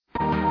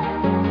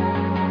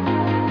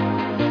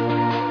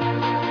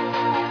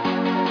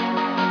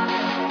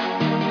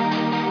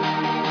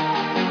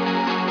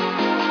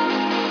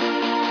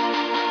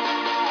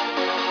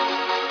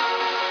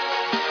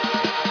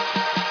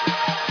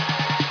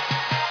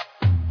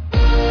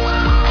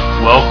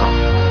Welcome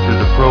to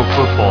the Pro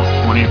Football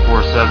 24/7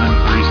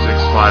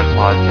 365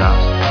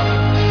 podcast.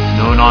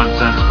 No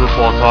nonsense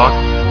football talk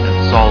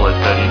and solid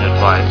betting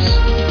advice.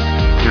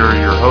 Here are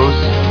your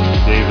hosts,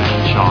 David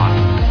and Sean.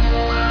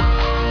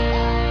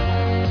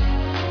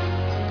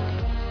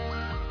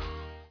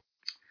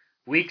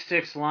 Week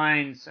 6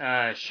 lines.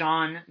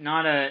 Sean,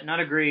 not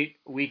a great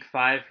week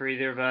 5 for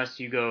either of us.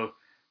 You go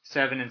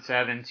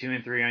 7-7,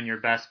 2-3 on your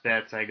best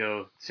bets. I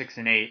go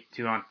 6-8,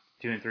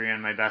 2-3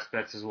 on my best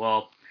bets as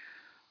well.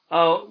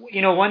 Oh,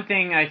 one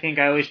thing I think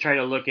I always try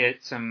to look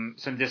at some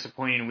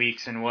disappointing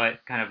weeks and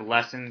what kind of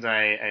lessons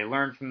I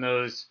learned from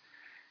those.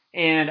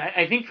 And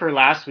I think for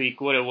last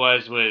week, what it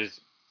was, when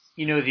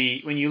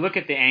you look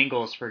at the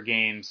angles for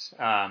games,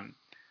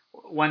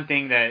 one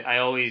thing that I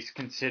always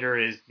consider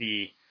is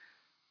the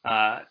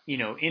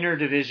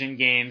interdivision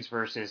games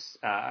versus,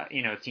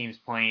 teams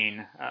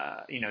playing,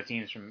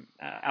 teams from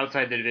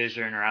outside the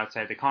division or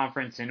outside the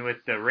conference. And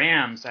with the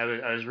Rams, I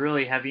was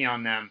really heavy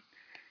on them.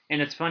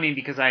 And it's funny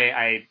because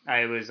I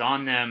was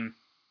on them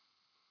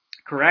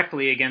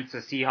correctly against the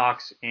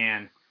Seahawks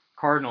and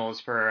Cardinals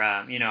for,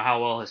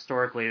 how well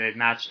historically they've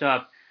matched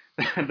up,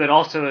 but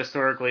also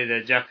historically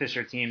the Jeff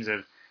Fisher teams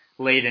have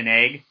laid an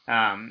egg,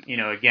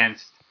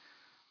 against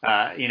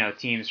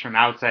teams from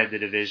outside the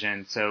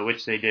division, so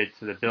which they did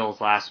to the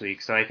Bills last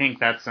week. So I think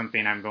that's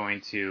something I'm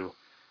going to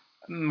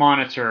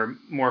monitor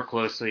more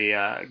closely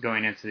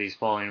going into these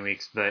following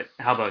weeks. But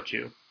how about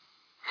you?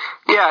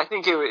 Yeah, I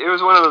think it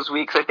was one of those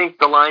weeks. I think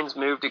the lines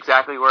moved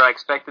exactly where I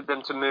expected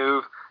them to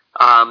move.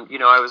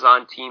 I was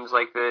on teams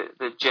like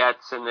the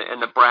Jets and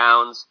the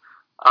Browns.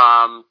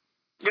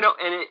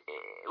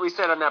 We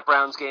said on that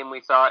Browns game, we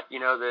thought,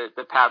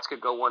 the Pats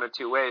could go one of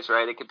two ways,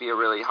 right? It could be a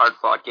really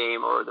hard-fought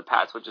game, or the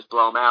Pats would just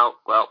blow them out.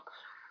 Well,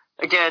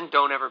 again,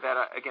 don't ever bet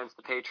against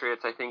the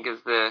Patriots, I think, is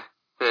the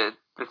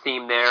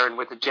theme there. And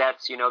with the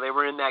Jets, they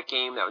were in that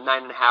game. That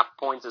 9.5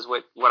 points is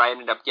what I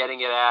ended up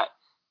getting it at.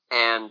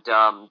 And,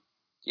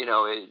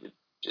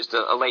 just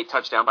a late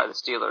touchdown by the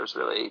Steelers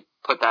really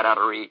put that out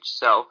of reach.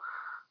 So,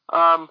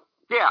 right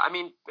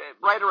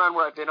around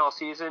where I've been all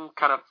season,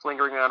 kind of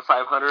lingering around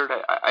 500.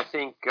 I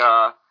think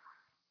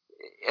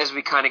as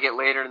we kind of get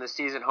later in the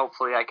season,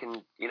 hopefully I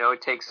can,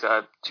 it takes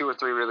 2 or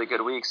 3 really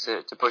good weeks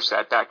to push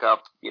that back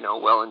up,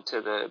 well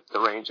into the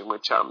range in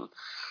which I'm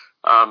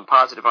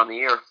positive on the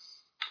year.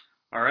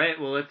 All right,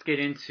 well, let's get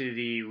into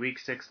the Week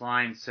 6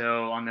 line.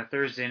 So on the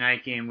Thursday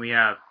night game, we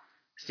have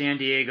San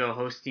Diego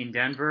hosting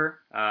Denver.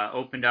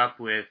 Opened up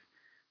with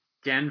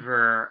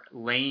Denver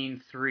laying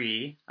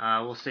 3.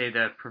 We'll say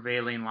the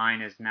prevailing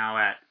line is now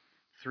at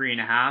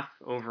 3.5.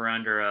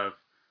 Over/under of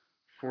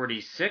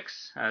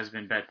 46 has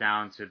been bet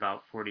down to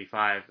about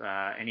 45.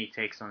 Any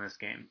takes on this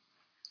game?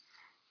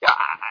 Yeah,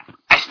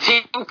 I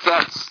think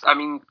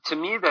to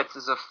me, that's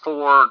a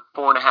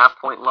 4.5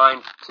 point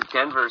line to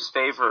Denver's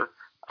favor.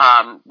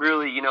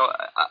 Really,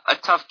 a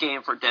tough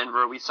game for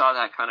Denver. We saw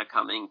that kind of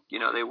coming.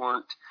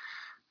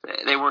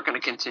 They weren't going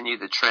to continue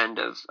the trend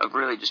of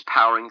really just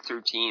powering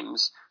through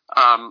teams.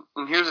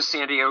 And here's a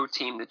San Diego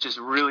team that just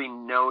really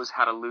knows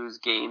how to lose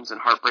games in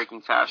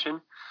heartbreaking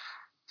fashion.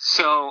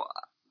 So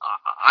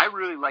I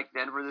really like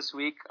Denver this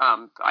week.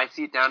 I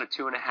see it down at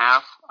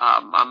 2.5.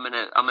 I'm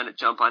gonna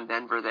jump on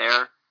Denver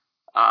there.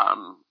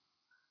 And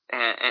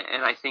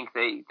I think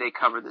they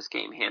cover this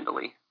game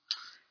handily.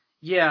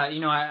 Yeah,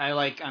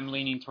 I'm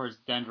leaning towards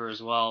Denver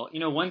as well.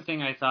 One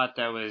thing I thought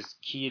that was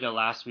key to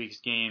last week's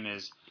game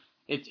is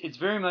it's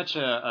very much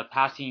a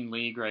passing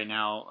league right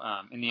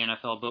now in the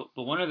NFL,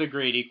 but one of the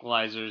great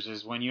equalizers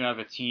is when you have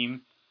a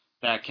team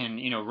that can,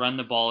 run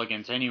the ball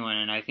against anyone,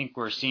 and I think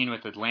we're seeing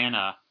with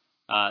Atlanta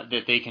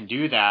that they can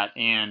do that,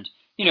 and,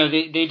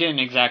 they didn't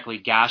exactly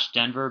gash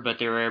Denver, but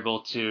they were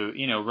able to,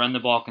 run the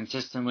ball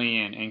consistently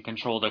and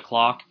control the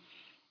clock,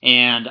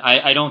 and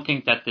I don't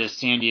think that this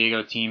San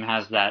Diego team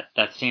has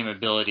that same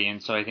ability,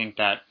 and so I think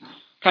that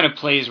kind of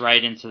plays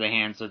right into the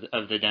hands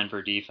of the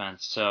Denver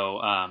defense,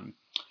 so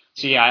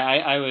yeah,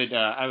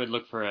 I would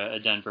look for a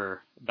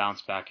Denver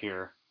bounce back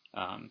here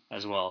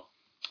as well.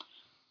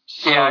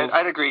 So, yeah,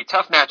 I'd agree.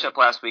 Tough matchup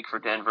last week for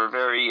Denver.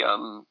 Very,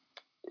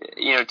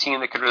 team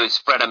that could really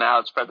spread them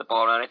out, spread the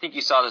ball around. I think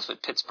you saw this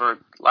with Pittsburgh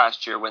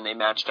last year when they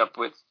matched up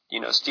with,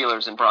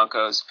 Steelers and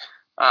Broncos.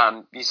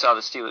 You saw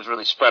the Steelers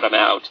really spread them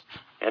out,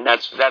 and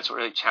that's what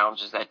really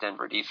challenges that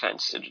Denver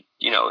defense. It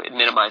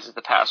minimizes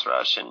the pass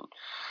rush and,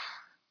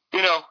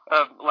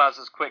 allows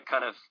us quick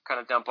kind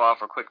of dump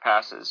off or quick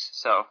passes.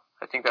 So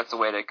I think that's the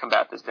way to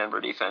combat this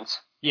Denver defense.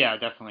 Yeah,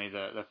 definitely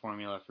the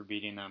formula for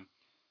beating them.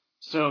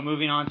 So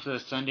moving on to the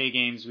Sunday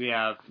games, we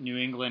have New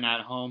England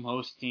at home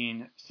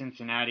hosting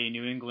Cincinnati.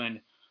 New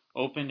England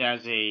opened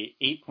as a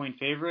 8-point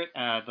favorite.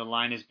 The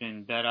line has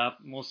been bet up.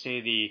 We'll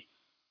say the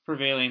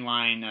prevailing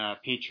line,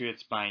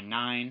 Patriots by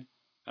 9.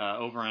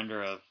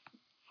 Over/under of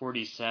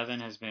 47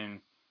 has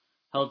been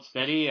held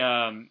steady.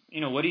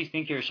 What do you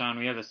think here, Sean?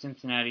 We have a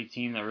Cincinnati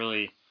team that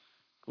really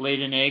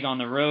laid an egg on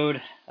the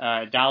road.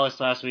 Dallas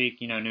last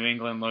week, New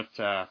England looked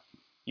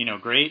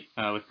great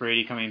with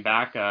Brady coming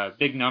back.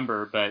 Big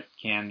number, but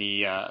can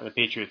the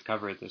Patriots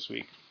cover it this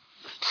week?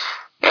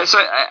 Yeah, so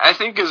I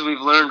think as we've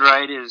learned,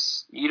 right,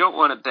 is you don't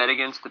want to bet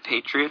against the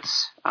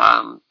Patriots,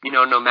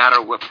 no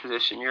matter what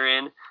position you're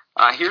in.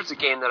 Here's a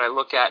game that I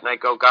look at and I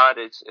go, God,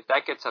 if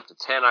that gets up to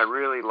 10, I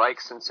really like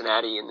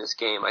Cincinnati in this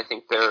game. I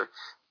think they're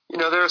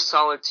a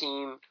solid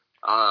team.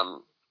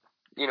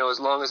 As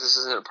long as this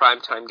isn't a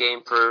primetime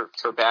game for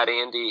Bad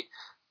Andy,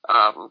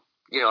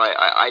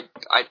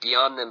 I'd be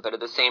on them, but at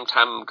the same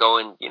time, I'm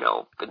going, in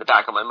the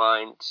back of my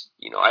mind,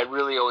 I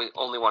really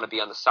only want to be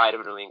on the side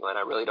of New England.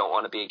 I really don't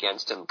want to be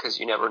against them because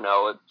you never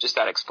know, just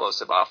that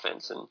explosive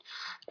offense, and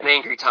an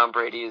angry Tom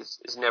Brady is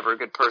never a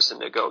good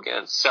person to go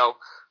against. So,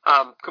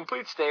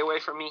 complete stay away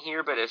from me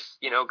here, but if,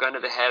 gun to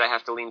the head, I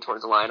have to lean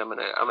towards the line, I'm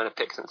gonna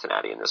pick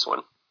Cincinnati in this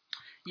one.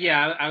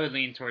 Yeah, I would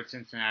lean towards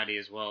Cincinnati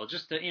as well.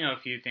 Just, a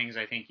few things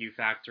I think you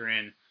factor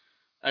in.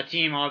 A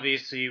team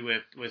obviously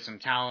with some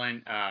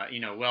talent,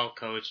 well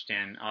coached,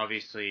 and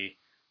obviously,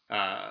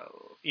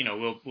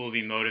 will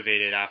be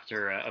motivated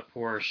after a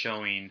poor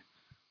showing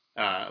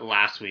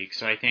last week.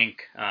 So I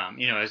think,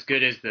 as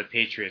good as the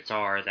Patriots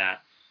are,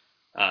 that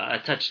a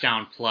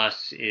touchdown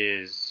plus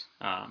is,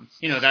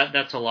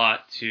 that's a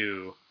lot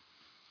to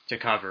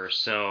cover.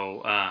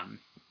 So,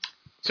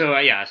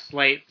 yeah,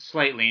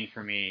 slight lean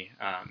for me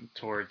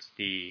towards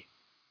the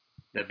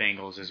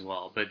Bengals as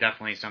well, but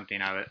definitely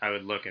something I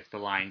would look if the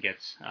line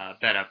gets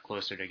bet up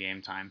closer to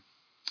game time.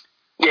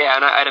 Yeah,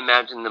 and I'd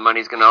imagine the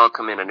money's going to all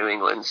come in on New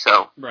England.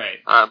 So, right.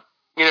 10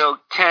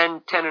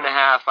 and a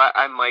half,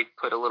 I might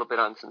put a little bit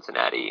on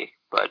Cincinnati,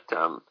 but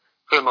for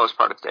the most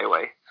part, stay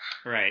away.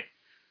 Right.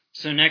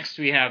 So next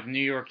we have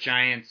New York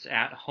Giants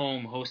at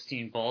home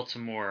hosting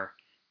Baltimore.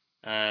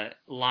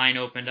 Line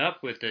opened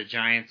up with the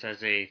Giants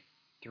as a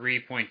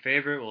 3-point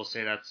favorite. We'll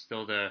say that's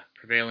still the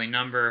prevailing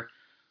number.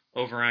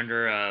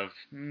 Over-under of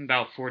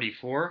about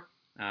 44.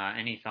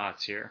 Any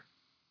thoughts here?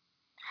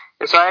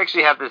 So I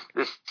actually have this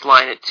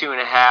line at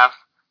 2.5.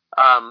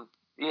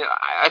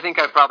 I think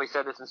I've probably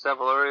said this in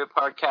several earlier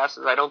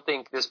podcasts. I don't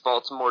think this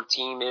Baltimore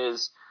team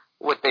is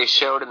what they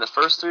showed in the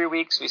first 3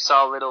 weeks. We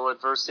saw a little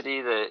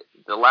adversity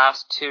the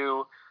last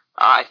two.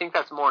 I think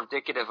that's more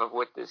indicative of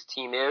what this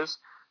team is.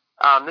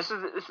 This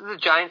is a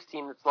Giants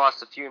team that's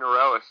lost a few in a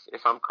row,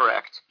 if I'm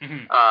correct.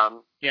 Mm-hmm.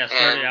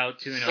 Started out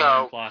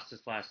 2-0 and lost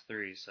his last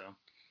 3. So.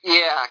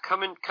 Yeah,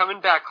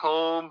 coming back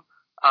home,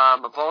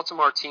 a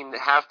Baltimore team that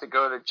has to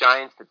go to the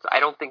Giants that I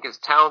don't think as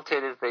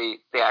talented as they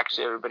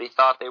actually everybody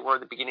thought they were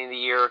at the beginning of the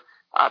year.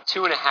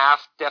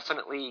 2.5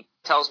 definitely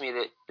tells me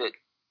that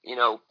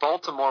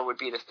Baltimore would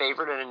be the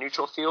favorite in a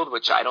neutral field,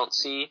 which I don't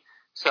see.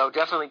 So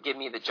definitely give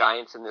me the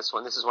Giants in this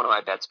one. This is one of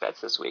my bets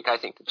this week. I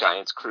think the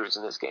Giants cruise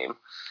in this game.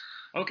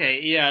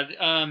 Okay, yeah,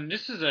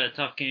 this is a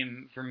tough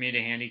game for me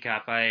to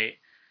handicap. I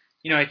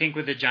think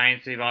with the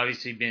Giants, they've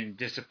obviously been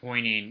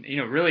disappointing,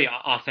 really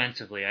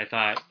offensively. I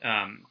thought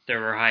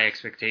there were high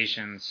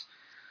expectations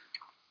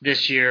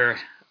this year,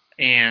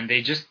 and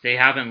they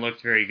haven't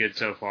looked very good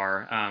so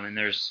far. And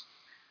there's,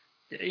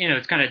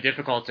 it's kind of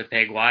difficult to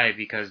peg why,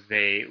 because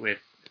with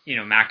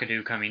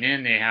McAdoo coming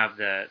in, they have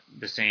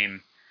the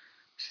same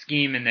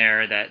scheme in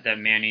there that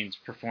Manning's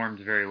performed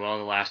very well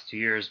the last 2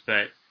 years.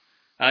 But,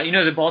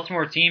 the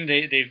Baltimore team,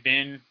 they've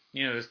been,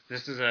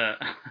 this is a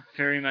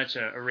very much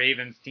a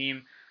Ravens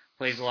team.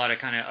 Plays a lot of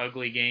kind of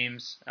ugly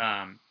games,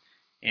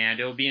 and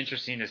it'll be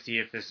interesting to see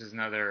if this is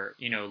another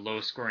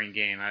low-scoring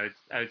game. I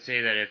would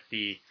say that if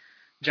the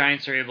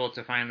Giants are able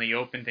to finally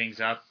open things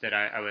up, that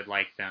I would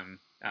like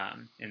them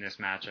in this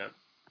matchup.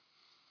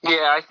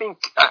 Yeah, I think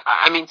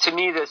to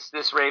me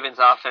this Ravens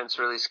offense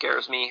really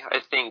scares me. I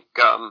think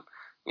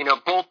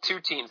both two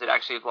teams that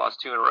actually have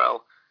lost 2 in a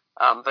row,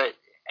 but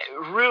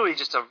really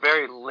just a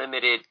very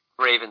limited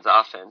Ravens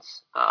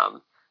offense.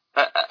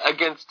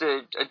 Against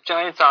a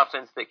Giants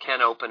offense that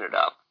can open it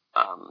up.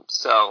 I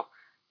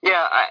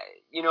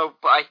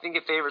think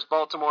it favors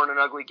Baltimore in an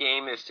ugly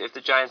game if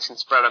the Giants can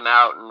spread them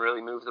out and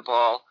really move the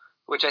ball,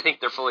 which I think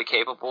they're fully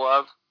capable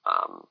of.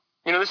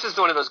 This is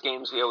one of those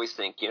games we always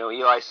think,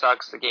 Eli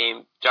sucks the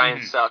game,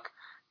 Giants suck,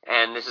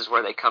 and this is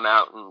where they come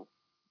out and,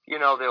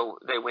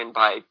 they win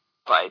by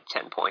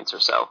 10 points or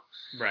so.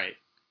 Right.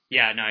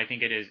 Yeah, no, I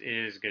think it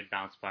is a good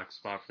bounce back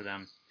spot for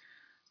them.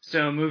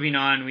 So moving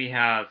on, we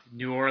have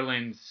New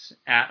Orleans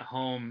at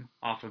home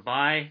off a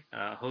bye,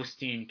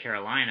 hosting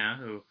Carolina,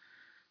 who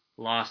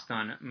lost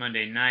on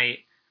Monday night.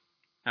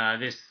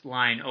 This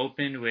line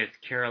opened with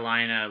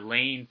Carolina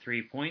laying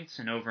 3 points,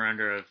 an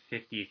over-under of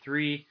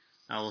 53.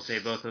 I will say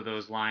both of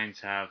those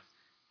lines have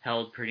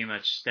held pretty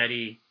much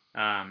steady.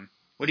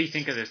 What do you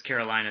think of this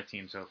Carolina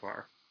team so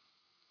far?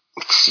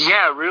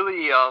 Yeah,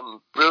 really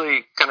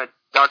kind of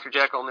Dr.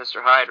 Jekyll and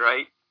Mr. Hyde,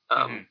 right?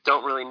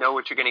 Don't really know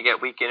what you're going to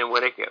get week in and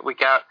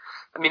week out.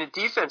 I mean, a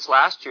defense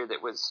last year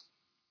that was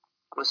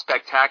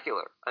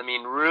spectacular. I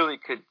mean, really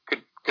could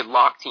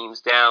lock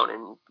teams down,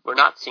 and we're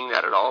not seeing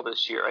that at all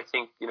this year. I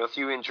think a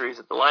few injuries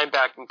at the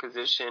linebacking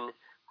position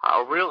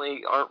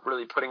really aren't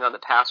really putting on the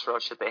pass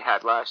rush that they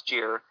had last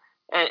year,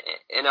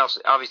 and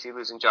also obviously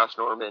losing Josh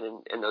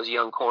Norman and those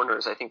young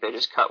corners. I think they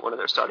just cut one of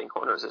their starting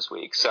corners this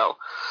week. So,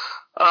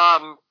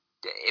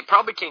 it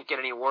probably can't get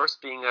any worse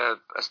being a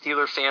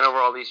Steeler fan over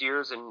all these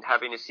years and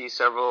having to see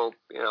several,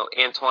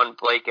 Antoine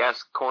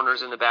Blake-esque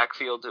corners in the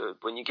backfield.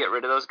 When you get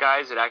rid of those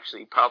guys, it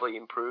actually probably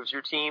improves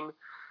your team.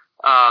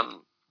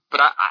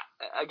 But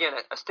again,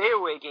 a stay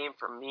away game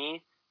for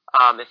me.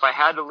 If I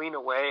had to lean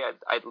away,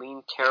 I'd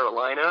lean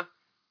Carolina.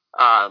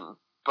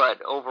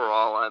 But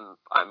overall,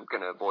 I'm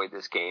going to avoid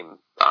this game.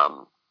 A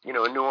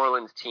New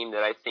Orleans team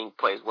that I think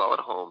plays well at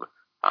home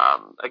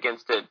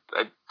against a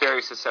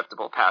very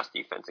susceptible pass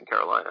defense in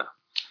Carolina.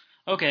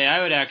 Okay,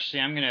 I'm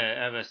going to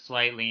have a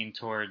slight lean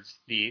towards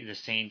the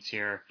Saints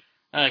here,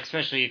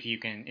 especially if you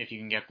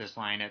can get this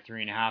line at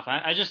 3.5.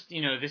 I just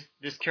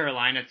this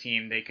Carolina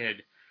team,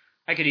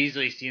 I could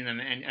easily see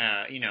them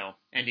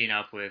ending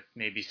up with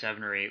maybe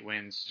 7 or 8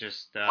 wins.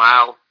 Just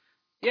wow.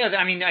 Yeah,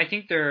 I mean, I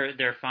think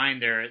they're fine.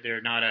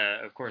 They're not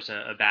of course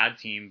a bad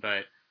team,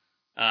 but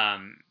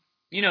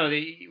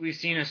we've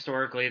seen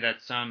historically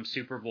that some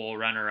Super Bowl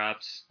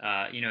runner-ups,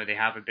 they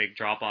have a big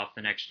drop-off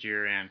the next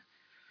year, and,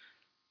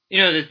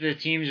 the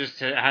team just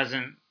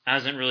hasn't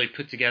really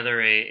put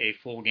together a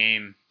full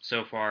game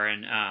so far.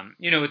 And,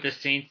 with the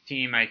Saints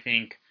team, I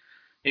think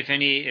if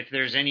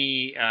there's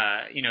any,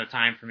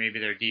 time for maybe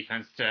their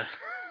defense to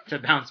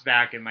bounce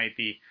back, it might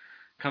be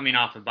coming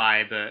off a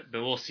bye, but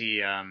we'll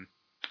see.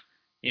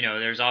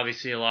 There's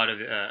obviously a lot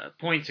of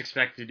points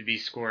expected to be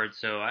scored,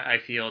 so I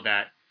feel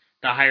that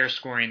the higher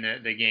scoring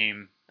the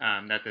game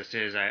that this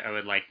is, I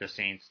would like the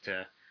Saints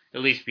to at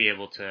least be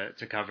able to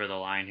cover the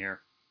line here.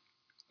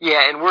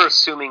 Yeah, and we're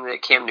assuming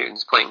that Cam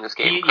Newton's playing this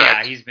game, correct?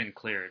 Yeah, he's been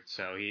cleared,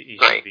 so he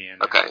should be in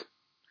there. Okay.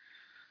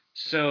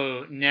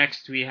 So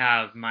next we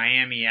have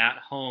Miami at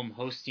home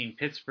hosting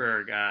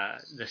Pittsburgh.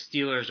 The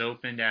Steelers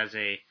opened as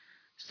a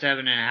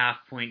 7.5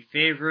 point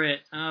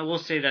favorite. We'll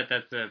say that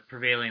that's the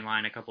prevailing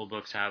line. A couple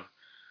books have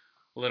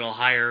a little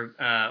higher.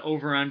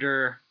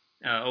 Over-under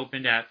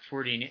opened at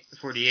 48.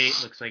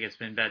 Looks like it's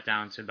been bet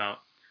down to about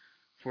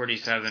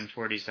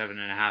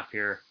 47.5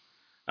 here.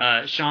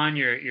 Sean,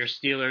 your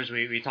Steelers,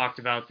 we talked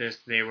about this.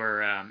 They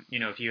were,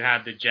 if you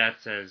had the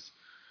Jets, as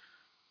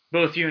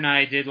both you and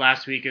I did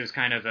last week, it was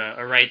kind of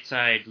a right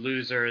side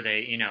loser.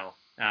 They,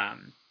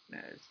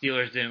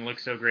 Steelers didn't look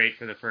so great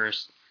for the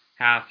first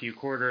few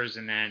quarters,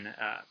 and then,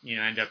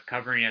 end up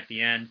covering at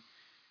the end.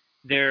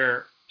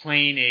 They're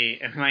playing a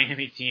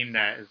Miami team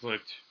that has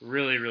looked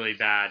really, really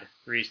bad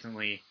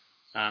recently.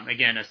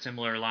 Again, a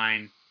similar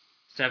line,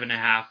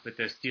 7.5, but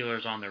the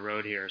Steelers on the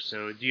road here.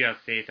 So do you have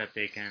faith that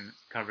they can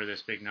cover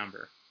this big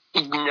number?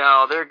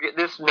 No,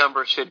 this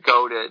number should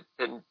go to,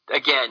 and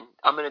again,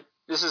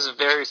 this is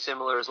very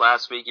similar as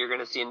last week. You're going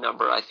to see a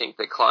number, I think,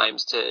 that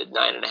climbs to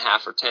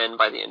 9.5 or 10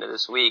 by the end of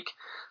this week.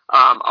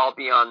 I'll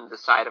be on the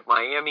side of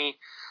Miami.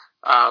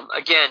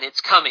 Again,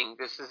 it's coming.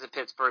 This is a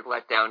Pittsburgh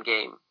letdown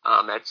game.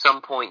 At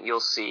some point, you'll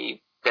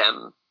see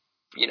them,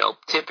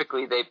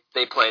 typically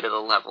they play to the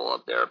level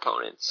of their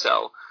opponents.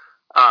 So,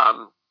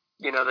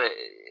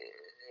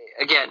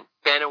 again,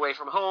 been away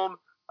from home,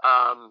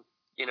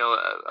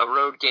 a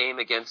road game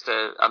against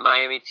a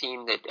Miami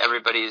team that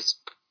everybody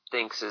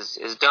thinks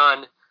is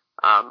done.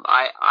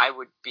 I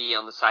would be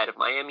on the side of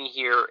Miami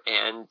here,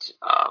 and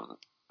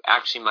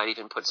actually might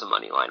even put some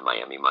money line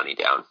Miami money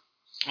down.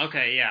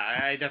 Okay, yeah,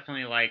 I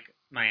definitely like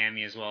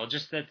Miami as well.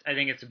 Just that I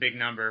think it's a big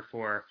number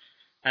for,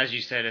 as you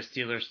said, a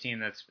Steelers team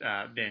that's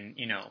been,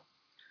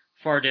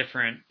 far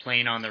different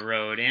playing on the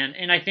road.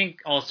 And I think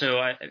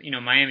also,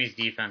 Miami's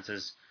defense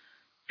is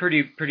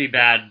pretty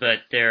bad, but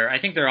I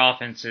think their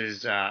offense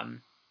is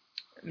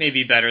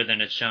maybe better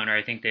than it's shown, or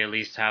I think they at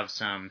least have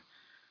some,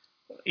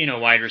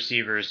 wide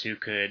receivers who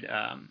could,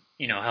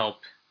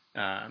 help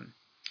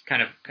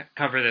kind of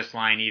cover this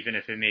line, even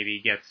if it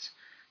maybe gets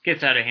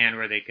out of hand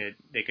where they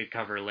could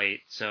cover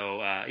late. So,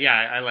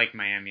 I like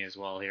Miami as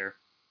well here.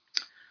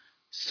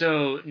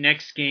 So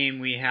next game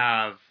we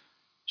have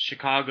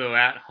Chicago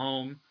at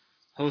home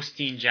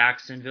hosting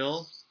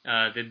Jacksonville.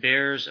 The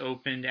Bears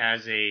opened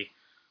as a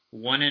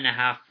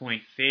 1.5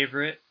 point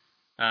favorite.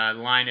 The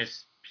line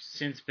has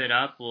since bid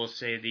up. We'll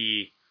say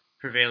the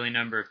prevailing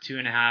number of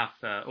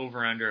 2.5,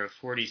 over under of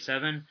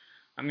 47.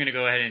 I'm going to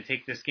go ahead and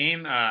take this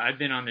game. I've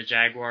been on the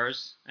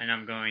Jaguars, and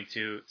I'm going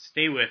to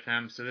stay with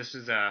them. So this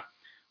is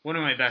one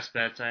of my best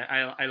bets.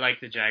 I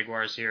like the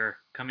Jaguars here,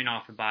 coming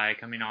off a bye,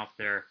 coming off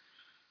their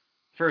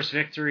first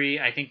victory.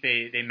 I think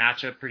they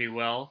match up pretty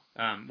well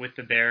with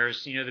the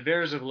Bears. The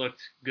Bears have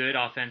looked good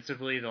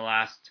offensively the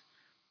last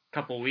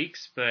couple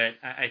weeks, but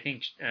I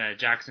think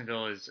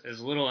Jacksonville is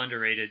a little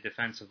underrated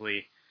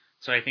defensively.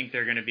 So I think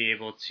they're going to be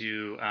able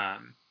to,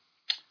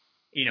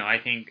 I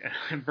think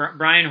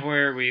Brian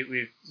Hoyer,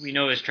 we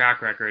know his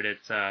track record.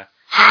 It's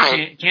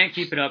can't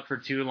keep it up for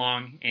too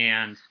long,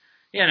 and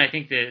I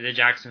think the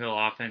Jacksonville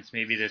offense,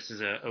 maybe this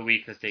is a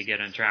week that they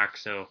get on track.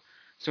 So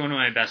one of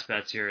my best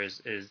bets here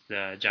is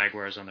the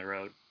Jaguars on the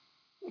road.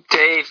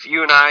 Dave,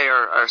 you and I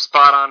are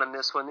spot on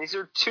this one. These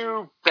are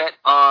two bet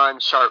on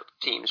sharp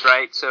teams,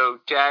 right? So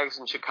Jags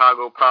and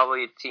Chicago,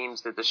 probably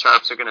teams that the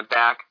sharps are going to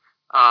back.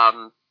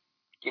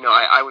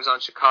 I was on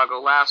Chicago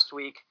last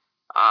week.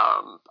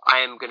 I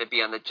am going to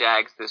be on the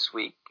Jags this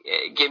week.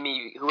 Give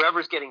me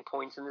whoever's getting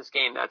points in this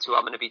game. That's who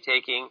I'm going to be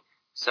taking.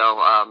 So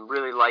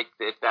really like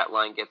if that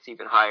line gets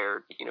even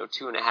higher.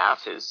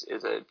 2.5 is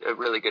a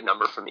really good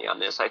number for me on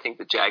this. I think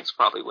the Jags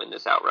probably win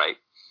this outright.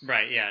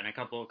 Right. Yeah, and a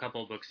couple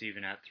books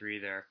even at 3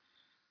 there.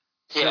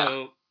 Yeah.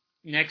 So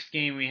next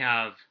game we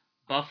have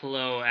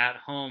Buffalo at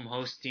home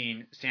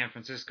hosting San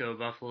Francisco.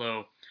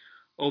 Buffalo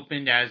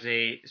opened as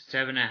a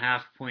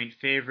 7.5 point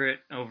favorite.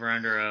 Over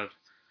under of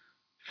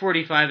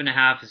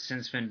 45.5 has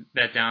since been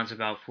bet down to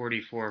about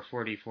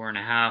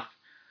 44.5.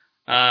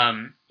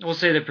 We'll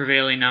say the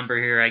prevailing number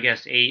here, I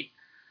guess 8.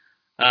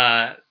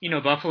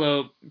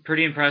 Buffalo,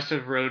 pretty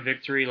impressive road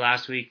victory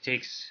last week,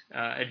 takes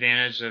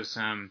advantage of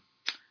some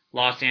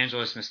Los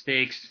Angeles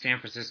mistakes. San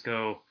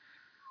Francisco,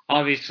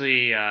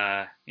 obviously,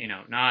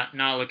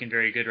 not looking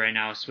very good right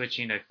now.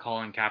 Switching to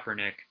Colin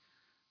Kaepernick.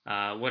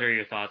 What are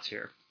your thoughts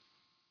here?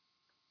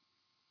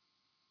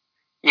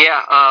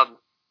 Yeah,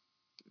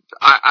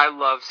 I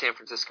love San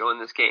Francisco in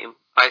this game.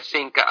 I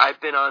think I've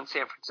been on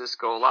San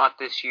Francisco a lot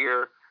this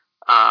year.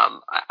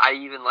 I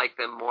even like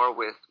them more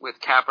with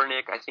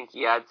Kaepernick. I think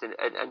he adds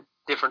a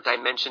different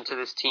dimension to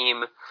this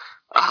team.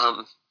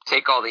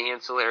 Take all the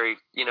ancillary,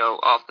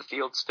 off the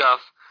field stuff.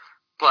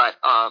 But,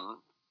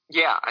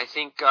 yeah, I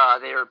think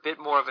they're a bit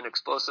more of an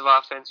explosive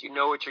offense. You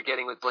know what you're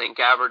getting with Blaine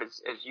Gabbert,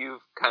 as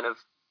you've kind of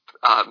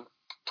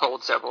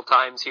told several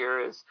times here,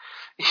 is,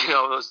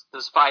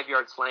 those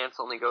 5-yard slants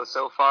only go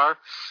so far.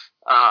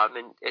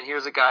 And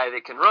here's a guy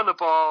that can run the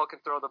ball, can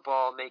throw the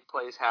ball, make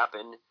plays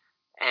happen.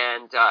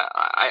 And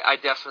I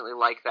definitely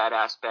like that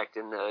aspect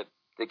in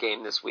the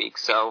game this week.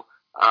 So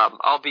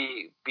I'll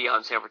be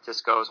on San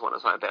Francisco as one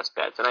of my best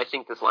bets. And I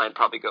think this line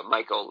probably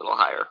might go a little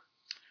higher.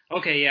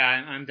 Okay, yeah,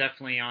 I'm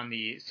definitely on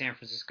the San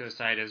Francisco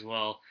side as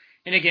well.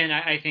 And again,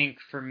 I think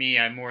for me,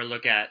 I more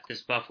look at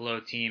this Buffalo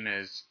team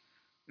as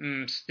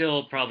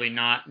still probably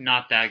not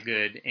that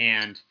good.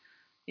 And,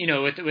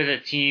 with a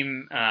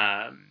team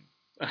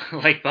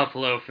like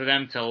Buffalo, for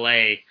them to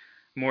lay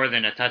more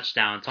than a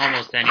touchdown to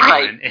almost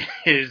anyone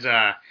is,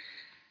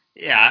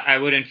 I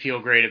wouldn't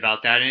feel great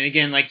about that. And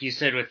again, like you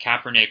said with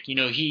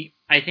Kaepernick,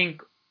 I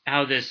think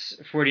how this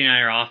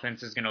 49er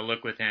offense is going to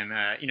look with him,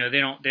 they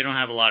don't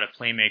have a lot of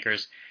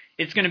playmakers.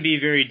 It's going to be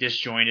very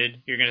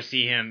disjointed. You're going to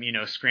see him,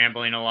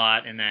 scrambling a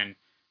lot and then,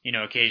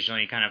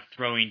 occasionally kind of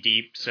throwing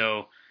deep.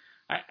 So,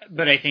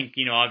 but I think,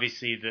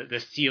 obviously the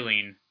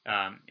ceiling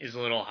is a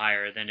little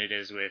higher than it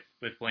is with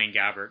Blaine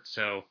Gabbert.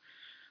 So,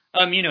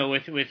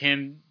 with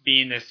him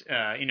being this,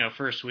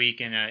 first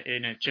week in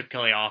a Chip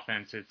Kelly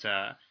offense, it's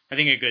I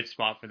think a good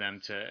spot for them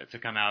to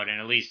come out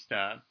and at least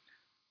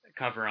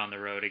cover on the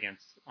road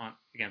against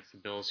the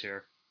Bills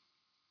here.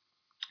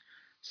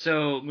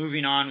 So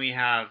moving on, we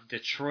have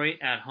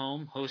Detroit at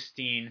home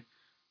hosting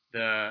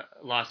the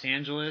Los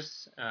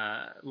Angeles.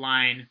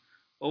 Line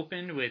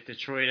opened with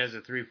Detroit as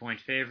a 3-point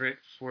favorite,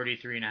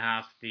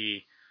 43.5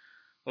 the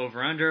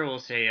over-under. We'll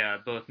say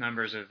both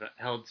numbers have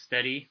held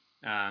steady.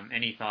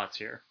 Any thoughts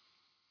here?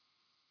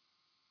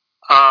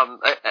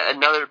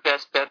 Another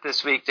best bet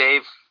this week,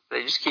 Dave.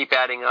 They just keep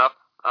adding up.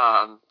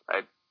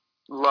 I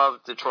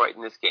love Detroit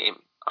in this game.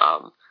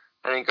 I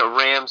think a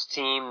Rams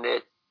team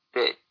that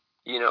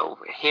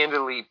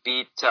handily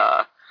beat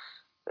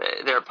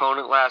their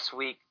opponent last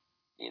week.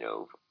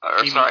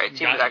 A team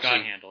that actually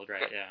got handled,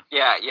 right?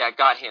 Yeah,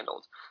 got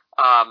handled.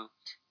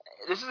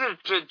 This is a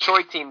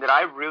Detroit team that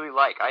I really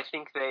like. I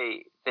think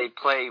they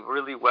play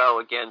really well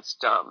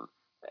against a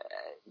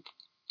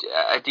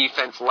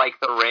defense like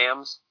the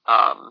Rams.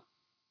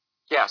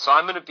 So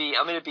I'm gonna be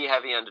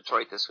heavy on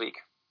Detroit this week.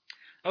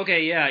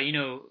 Okay, yeah,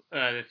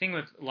 the thing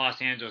with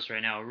Los Angeles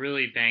right now,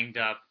 really banged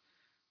up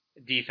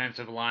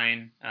defensive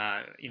line.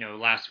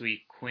 Last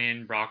week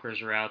Quinn,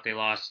 Brockers were out. They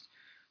lost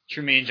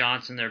Trumaine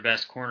Johnson, their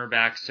best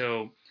cornerback.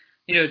 So,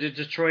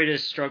 Detroit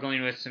is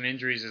struggling with some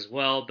injuries as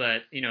well,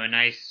 but, a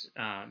nice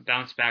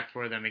bounce back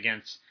for them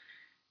against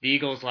the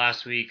Eagles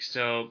last week.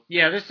 So,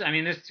 yeah, this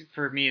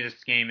for me,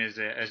 this game is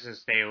a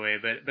stay away,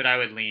 but I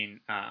would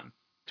lean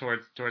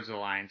towards the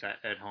Lions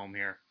at home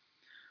here.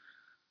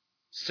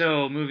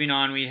 So, moving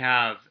on, we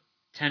have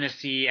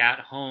Tennessee at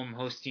home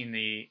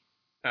hosting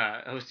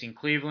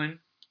Cleveland.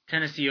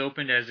 Tennessee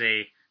opened as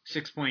a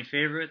 6-point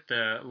favorite.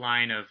 The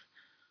line of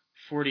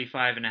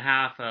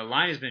 45.5.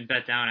 Line has been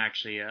bet down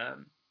actually a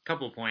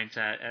couple points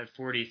at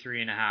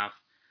 43.5,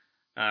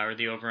 or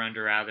the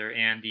over/under rather.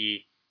 And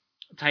the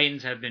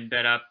Titans have been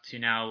bet up to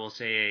now, we'll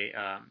say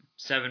a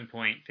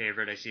 7-point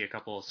favorite. I see a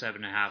couple of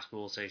 7.5, but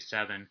we'll say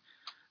 7.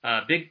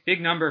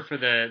 Big number for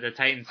the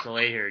Titans to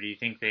lay here. Do you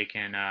think they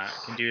can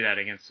do that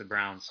against the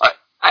Browns?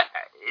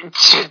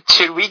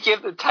 Should we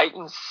give the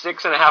Titans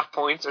 6.5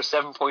 points or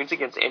 7 points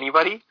against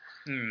anybody?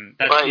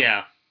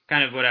 That's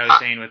kind of what I was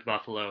saying with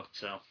Buffalo.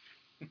 So,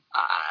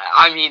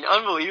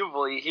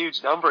 unbelievably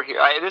huge number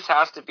here. This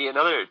has to be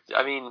another.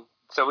 I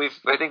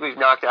think we've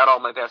knocked out all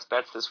my best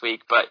bets this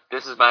week, but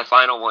this is my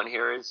final one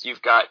here. Is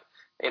you've got,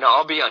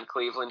 I'll be on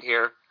Cleveland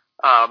here.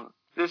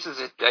 This is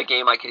a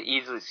game I could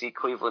easily see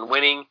Cleveland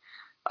winning.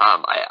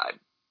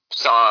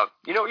 saw,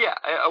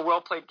 a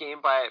well-played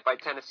game by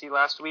Tennessee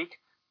last week.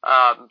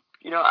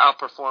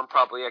 Outperformed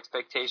probably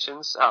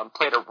expectations.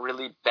 Played a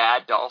really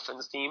bad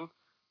Dolphins team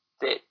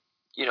that,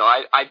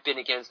 I've been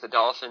against the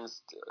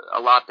Dolphins a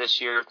lot this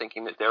year,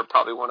 thinking that they're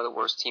probably one of the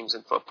worst teams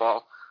in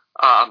football.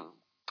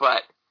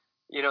 But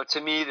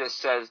to me, this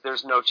says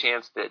there's no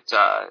chance that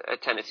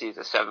Tennessee is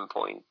a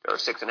 7-point or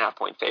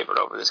 6.5-point favorite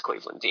over this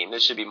Cleveland team.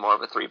 This should be more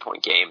of a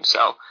 3-point game.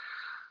 So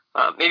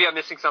maybe I'm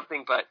missing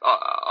something, but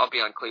I'll be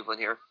on Cleveland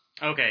here.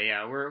 Okay,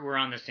 yeah, we're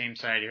on the same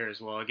side here as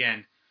well.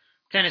 Again,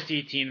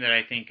 Tennessee team that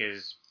I think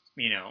is,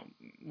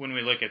 when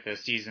we look at the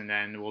season,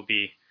 then will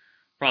be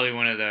probably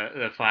one of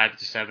the 5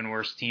 to 7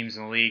 worst teams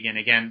in the league. And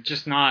again,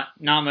 just not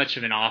much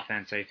of an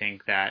offense, I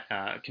think, that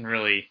can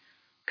really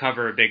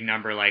cover a big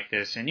number like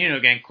this. And,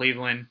 again,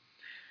 Cleveland,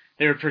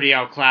 they were pretty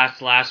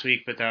outclassed last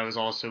week, but that was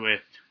also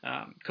with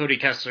Cody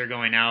Kessler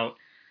going out.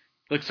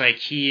 Looks like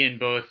he and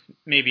both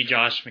maybe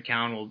Josh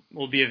McCown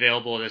will be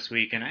available this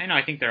week. And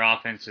I think their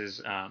offense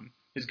is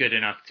good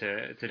enough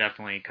to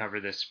definitely cover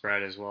this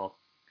spread as well.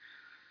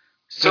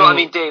 So I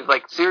mean, Dave,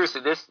 like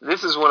seriously,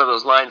 this is one of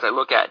those lines I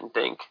look at and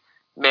think,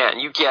 man,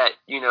 you get,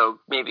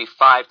 maybe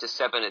 5 to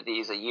 7 of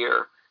these a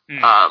year.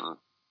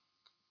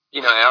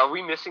 Are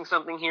we missing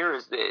something here?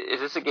 Is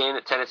this a game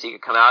that Tennessee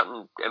could come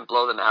out and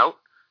blow them out?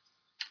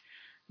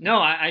 No,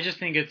 I just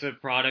think it's a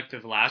product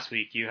of last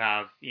week. You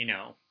have,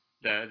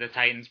 the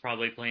Titans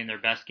probably playing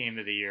their best game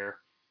of the year,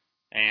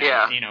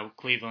 and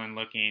Cleveland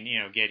looking,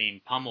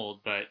 getting pummeled.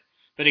 But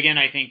again,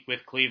 I think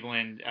with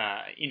Cleveland,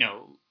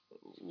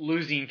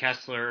 losing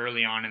Kessler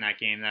early on in that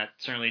game, that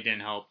certainly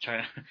didn't help.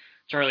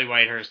 Charlie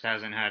Whitehurst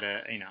hasn't had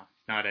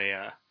not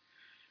a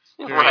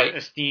very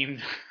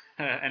esteemed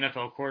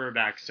NFL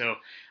quarterback. So,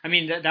 I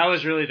mean, that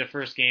was really the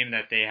first game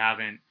that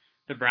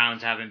the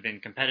Browns haven't been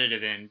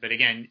competitive in. But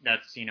again,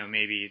 that's,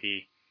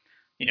 maybe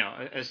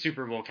a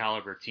Super Bowl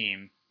caliber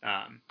team.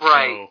 Right.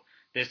 So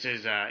this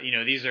is,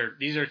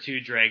 these are two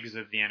dregs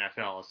of the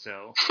NFL.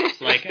 So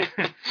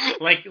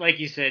like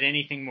you said,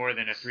 anything more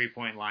than a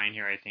 3-point line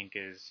here, I think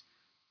is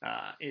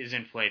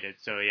inflated.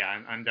 So yeah,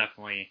 I'm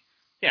definitely,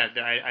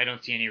 I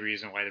don't see any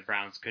reason why the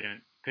Browns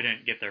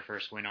couldn't get their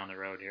first win on the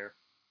road here.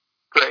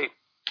 Great.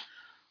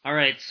 All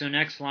right, so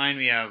next line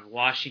we have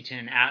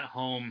Washington at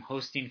home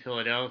hosting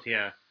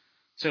Philadelphia.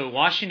 So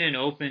Washington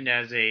opened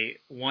as a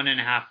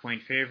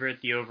 1.5-point favorite.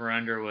 The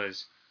over/under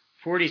was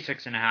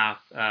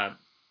 46.5.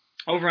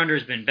 Over/under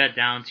has been bet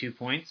down 2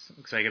 points.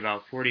 Looks like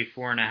about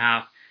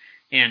 44.5.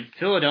 And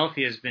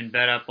Philadelphia has been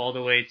bet up all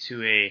the way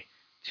to a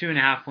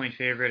 2.5-point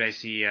favorite. I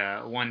see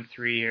 1-3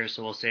 here,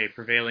 so we'll say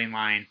prevailing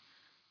line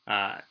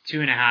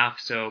 2.5.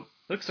 So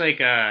looks like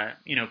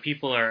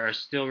people are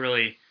still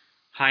really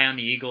high on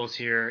the Eagles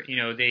here.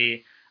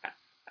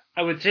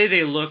 I would say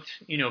they looked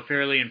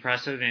fairly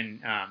impressive,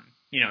 and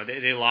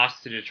they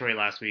lost to Detroit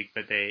last week,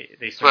 but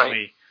they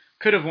certainly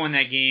could have won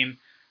that game.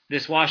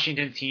 This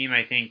Washington team,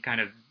 I think,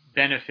 kind of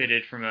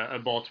benefited from a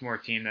Baltimore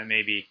team that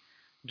maybe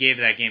gave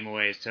that game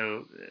away.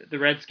 So the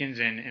Redskins,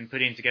 in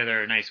putting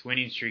together a nice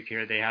winning streak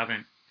here, they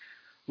haven't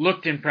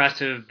looked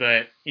impressive,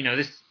 but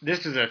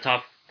this is a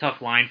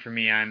tough line for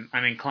me. I'm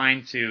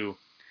inclined to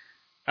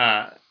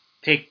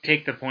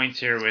take the points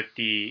here with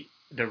the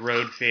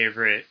road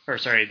favorite, or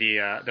sorry,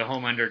 the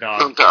home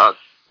underdog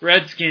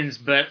Redskins,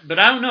 but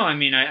I don't know. I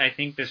mean, I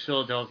think this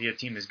Philadelphia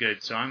team is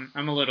good, so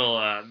I'm a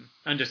little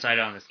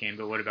undecided on this game.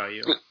 But what about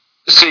you?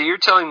 So you're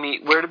telling me,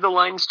 where did the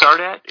line start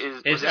at?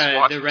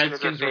 The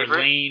Redskins were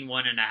laying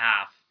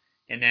 1.5,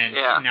 and then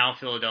now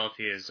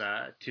Philadelphia is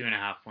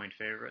 2.5-point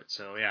favorite.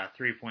 So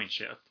 3-point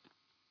shift.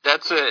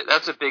 That's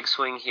a big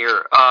swing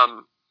here.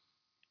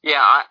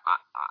 I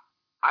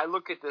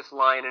look at this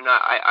line and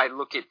I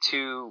look at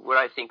two what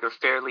I think are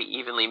fairly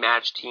evenly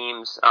matched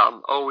teams.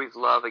 Always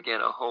love,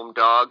 again, a home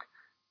dog.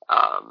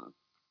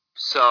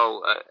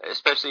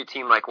 Especially a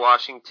team like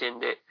Washington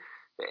that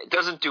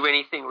doesn't do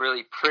anything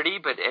really pretty,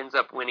 but ends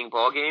up winning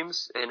ball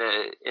games in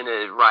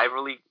a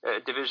rivalry,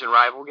 division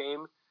rival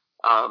game,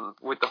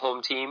 with the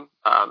home team.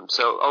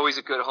 So always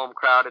a good home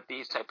crowd at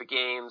these type of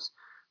games.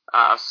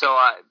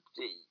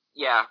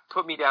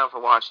 Put me down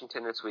for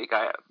Washington this week.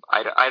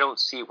 I don't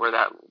see why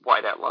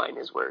that line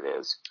is where it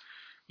is.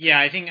 Yeah,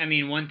 I think,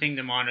 one thing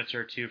to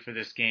monitor too for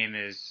this game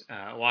is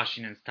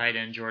Washington's tight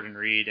end Jordan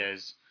Reed,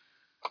 as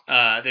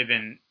they've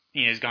been,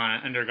 he's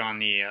undergone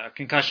the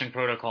concussion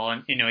protocol,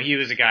 and he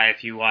was a guy,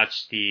 if you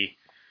watched the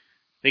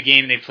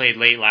game they played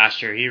late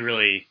last year, he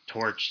really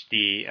torched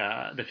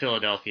the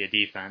Philadelphia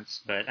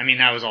defense. But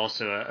that was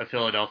also a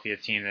Philadelphia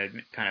team that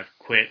kind of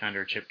quit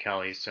under Chip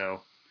Kelly.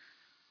 So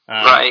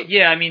right.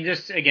 Yeah,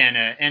 this again,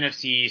 a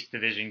NFC East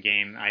division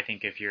game. I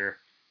think if you're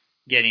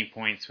getting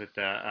points with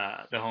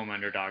the home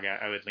underdog,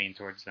 I would lean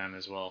towards them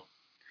as well.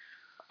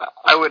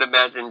 I would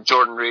imagine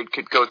Jordan Reed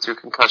could go through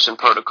concussion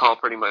protocol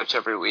pretty much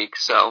every week,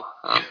 so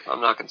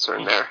I'm not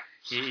concerned there.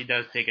 He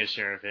does take a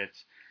share of it.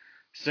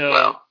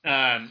 So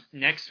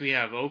next we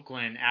have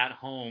Oakland at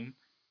home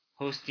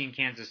hosting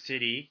Kansas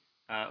City.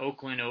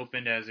 Oakland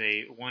opened as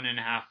a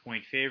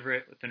 1.5-point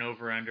favorite with an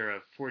over/under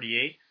of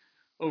 48.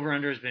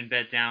 Over/under has been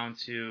bet down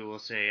to, we'll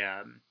say,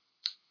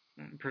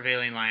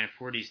 prevailing line of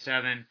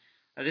 47.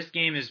 This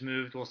game is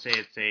moved. We'll say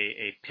it's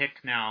a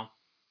pick now.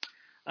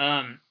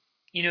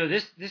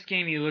 This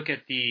game, you look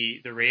at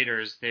the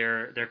Raiders.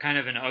 They're kind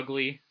of an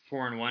ugly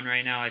 4-1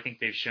 right now. I think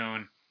they've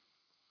shown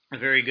a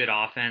very good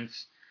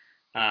offense.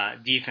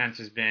 Defense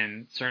has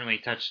been certainly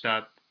touched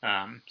up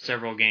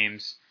several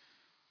games.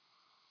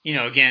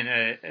 Again,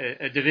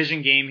 a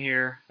division game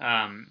here.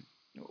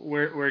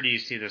 Where do you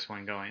see this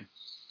one going?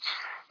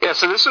 Yeah,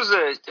 so this was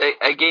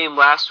a game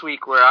last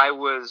week where I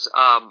was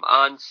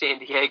on San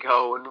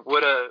Diego, and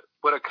what a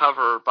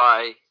cover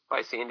by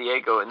San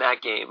Diego in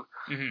that game.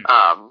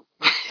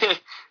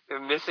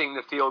 Mm-hmm. Missing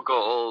the field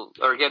goal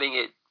or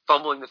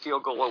fumbling the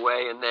field goal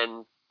away, and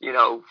then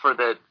for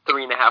the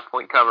 3.5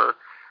 point cover.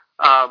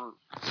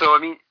 So I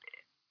mean,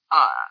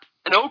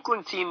 an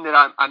Oakland team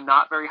that I'm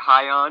not very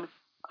high on.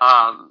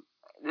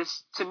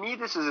 This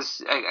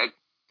is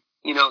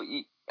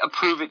a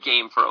prove it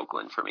game for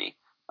Oakland for me.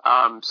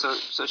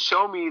 So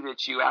show me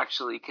that you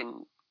actually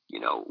can,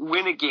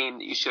 win a game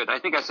that you should. I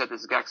think I said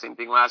this exact same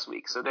thing last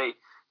week. So they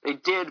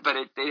did, but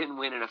they didn't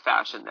win in a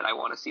fashion that I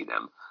want to see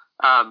them.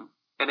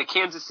 And a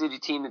Kansas City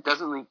team that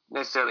doesn't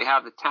necessarily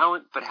have the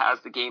talent, but has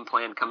the game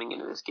plan coming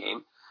into this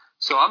game.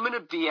 So I'm going to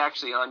be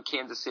actually on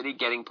Kansas City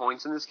getting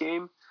points in this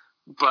game,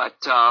 but,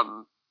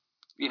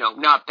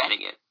 not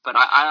betting it. But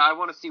I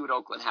want to see what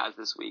Oakland has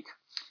this week.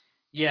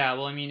 Yeah,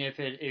 well, I mean, if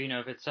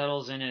it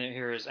settles in it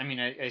here,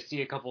 I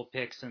see a couple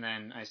picks, and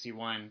then I see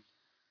one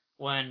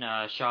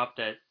shop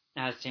that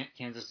has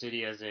Kansas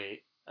City as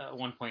a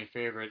 1 point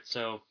favorite.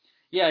 So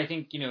yeah, I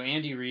think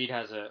Andy Reid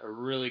has a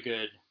really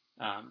good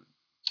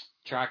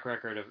track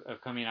record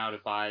of coming out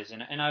of buys,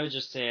 and I would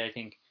just say I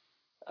think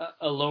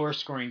a lower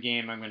scoring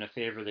game, I'm going to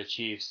favor the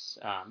Chiefs.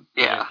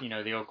 Yeah.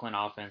 If, the Oakland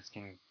offense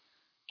can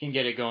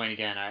get it going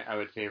again, I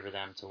would favor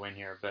them to win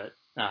here. But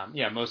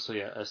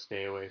mostly a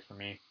stay away for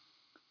me.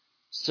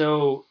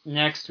 So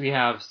next we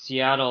have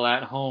Seattle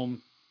at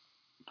home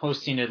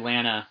hosting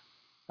Atlanta.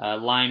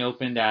 Line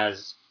opened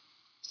as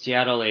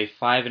Seattle a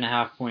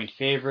 5.5 point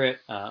favorite.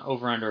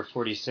 Over under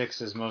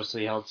 46 is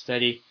mostly held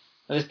steady.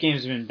 This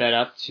game's been bet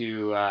up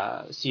to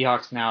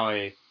Seahawks now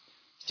a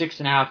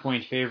 6.5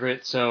 point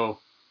favorite. So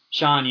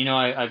Sean,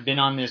 I've been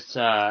on this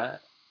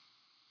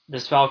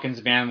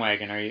Falcons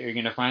bandwagon. Are you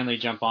going to finally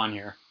jump on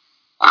here?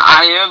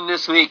 I am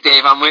this week,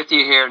 Dave. I'm with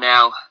you here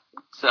now.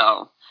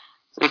 So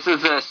this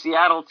is a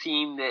Seattle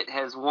team that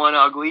has won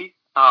ugly.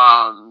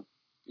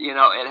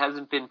 It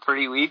hasn't been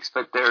pretty weeks,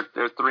 but they're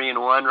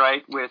 3-1,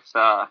 right? With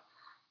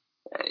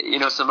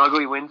some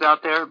ugly wins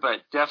out there,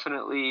 but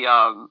definitely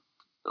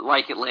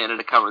like Atlanta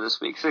to cover this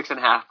week.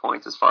 6.5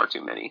 points is far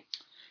too many.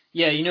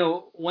 Yeah,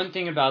 one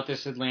thing about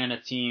this Atlanta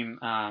team,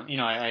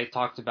 I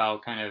talked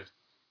about kind of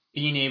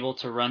being able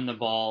to run the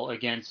ball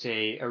against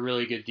a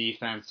really good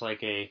defense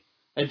like a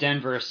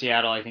Denver or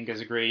Seattle, I think is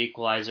a great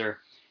equalizer.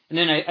 And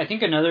then I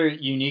think another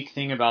unique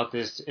thing about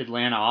this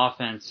Atlanta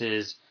offense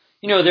is,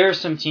 there are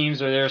some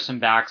teams where there are some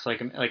backs like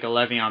a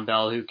Le'Veon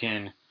Bell who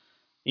can,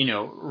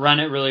 run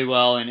it really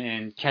well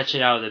and catch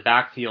it out of the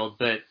backfield.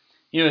 But,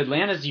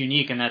 Atlanta's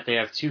unique in that they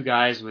have two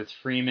guys with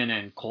Freeman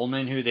and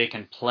Coleman who they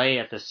can play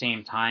at the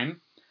same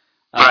time,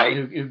 right.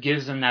 who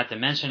gives them that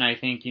dimension. I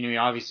think, you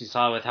obviously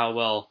saw with how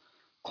well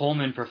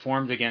Coleman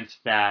performed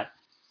against that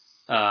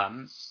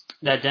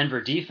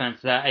Denver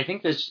defense that I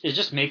think it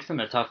just makes them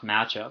a tough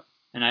matchup.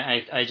 And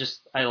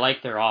I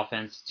like their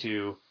offense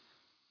to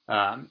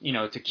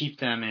keep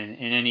them in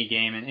any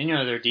game. And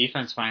their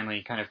defense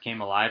finally kind of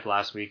came alive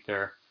last week.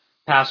 Their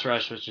pass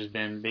rush, which has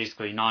been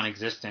basically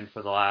non-existent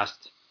for the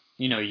last,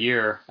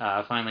 year,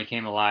 finally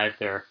came alive.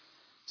 Their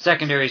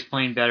secondary is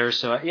playing better.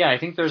 So yeah, I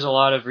think there's a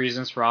lot of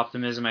reasons for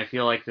optimism. I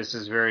feel like this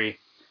is very,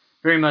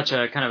 very much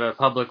a kind of a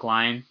public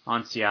line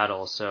on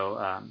Seattle.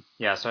 So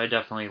so I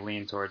definitely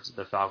lean towards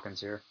the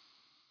Falcons here.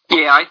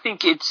 Yeah, I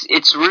think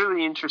it's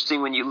really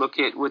interesting when you look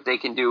at what they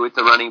can do with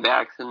the running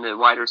backs and the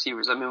wide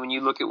receivers. I mean, when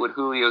you look at what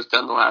Julio's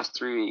done the last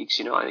 3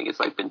 weeks, I think it's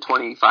been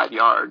 25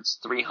 yards,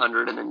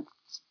 300, and then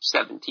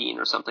 17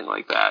 or something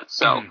like that.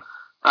 So,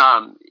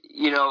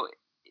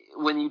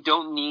 when you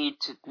don't need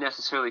to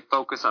necessarily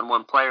focus on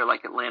one player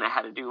like Atlanta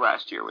had to do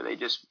last year, where they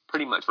just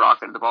pretty much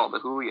rocketed the ball to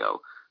Julio.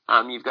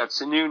 You've got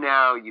Sanu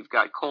now, you've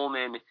got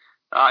Coleman,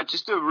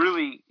 just a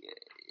really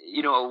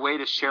a way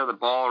to share the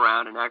ball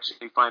around and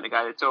actually find a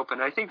guy that's open.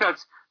 I think that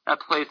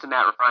plays to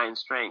Matt Ryan's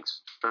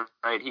strengths,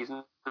 right? He's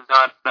not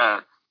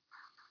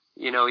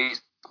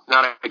he's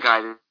not a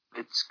guy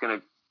that's going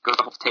to go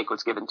take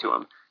what's given to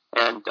him.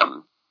 And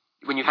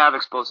when you have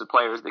explosive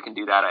players that can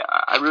do that,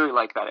 I really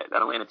like that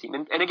Atlanta team.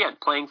 And again,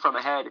 playing from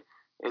ahead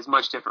is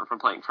much different from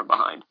playing from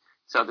behind.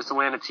 So this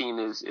Atlanta team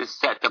is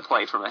set to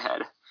play from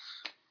ahead.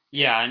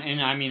 Yeah,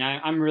 and I mean,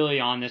 I'm really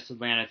on this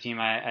Atlanta team.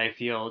 I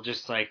feel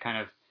just like kind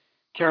of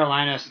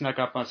Carolina snuck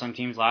up on some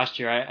teams last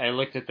year. I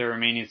looked at their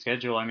remaining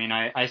schedule. I mean,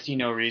 I see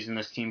no reason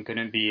this team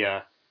couldn't be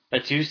a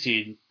 2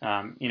 seed,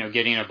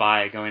 getting a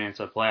bye going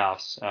into the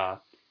playoffs.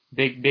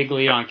 Big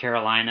lead on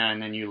Carolina, and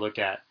then you look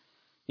at,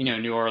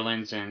 New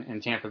Orleans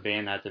and Tampa Bay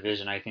in that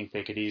division. I think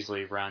they could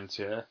easily run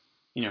to,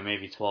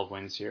 maybe 12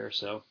 wins here.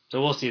 So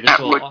we'll see.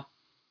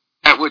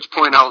 At which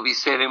point I'll be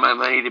saving my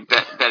money to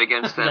bet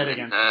against them. Bet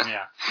against them,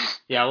 yeah.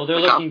 Yeah, well, they're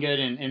looking good,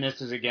 and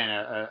this is again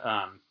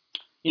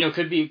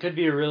could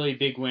be a really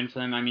big win for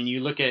them. I mean,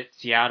 you look at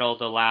Seattle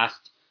the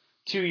last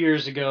 2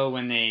 years ago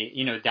when they,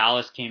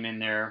 Dallas came in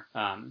there,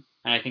 and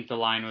I think the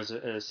line was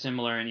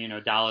similar,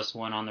 and Dallas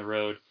won on the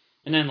road.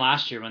 And then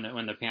last year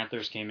when the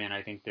Panthers came in,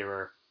 I think they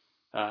were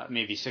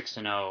maybe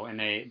 6-0, and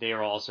they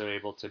were also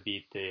able to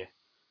beat the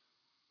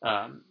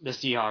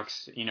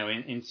Seahawks,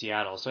 in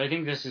Seattle. So I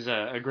think this is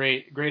a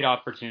great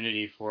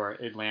opportunity for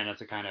Atlanta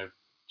to kind of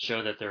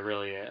show that they're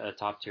really a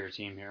top tier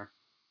team here.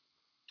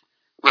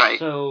 Right.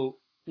 So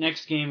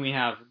next game we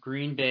have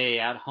Green Bay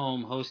at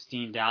home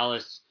hosting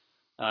Dallas.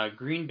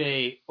 Green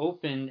Bay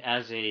opened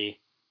as a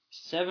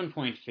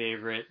 7-point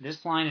favorite.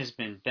 This line has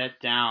been bet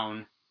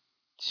down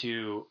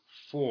to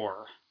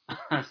 4.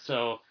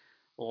 So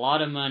a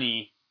lot of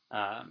money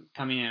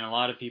coming in. A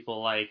lot of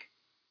people like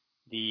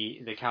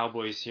the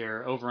Cowboys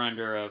here. Over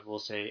under of, we'll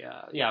say,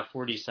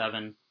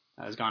 47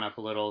 has gone up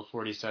a little,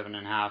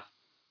 47.5.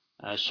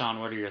 Sean,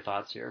 what are your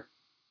thoughts here?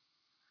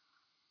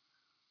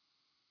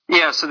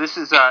 Yeah, so this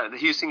is the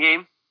Houston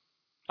game?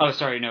 Oh,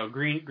 sorry, no,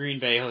 Green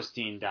Bay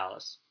hosting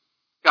Dallas.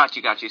 Got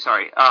you.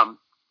 Sorry. I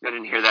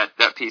didn't hear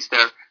that piece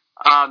there.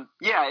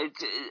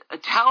 It's a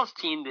Dallas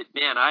team that,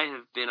 man, I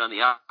have been on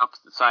the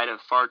opposite side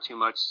of far too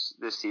much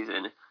this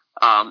season.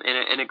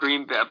 And a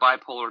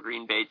bipolar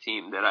Green Bay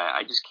team that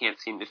I just can't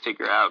seem to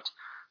figure out.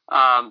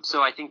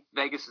 So I think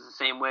Vegas is the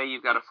same way.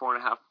 You've got a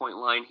 4.5 point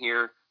line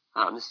here.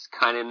 This is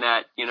kind of in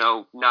that,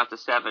 not to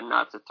 7,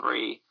 not to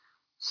 3.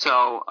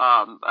 So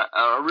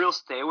a real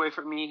stay away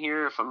from me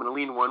here. If I'm going to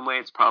lean one way,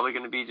 it's probably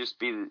going to be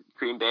the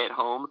Green Bay at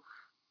home.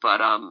 But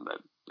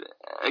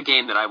a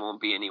game that I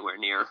won't be anywhere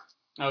near.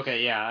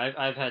 Okay, yeah,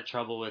 I've had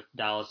trouble with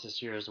Dallas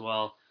this year as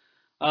well.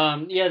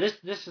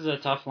 This is a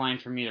tough line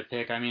for me to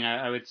pick. I mean,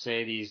 I would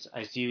say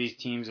I see these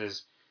teams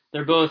as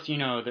they're both,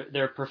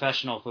 they're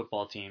professional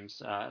football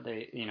teams.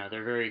 They're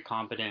very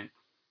competent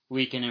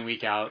week in and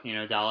week out.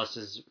 Dallas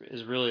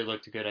has really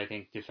looked good, I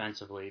think,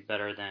 defensively,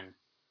 better than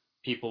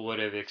people would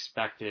have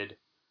expected.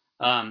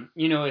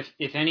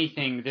 If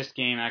anything, this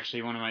game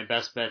actually one of my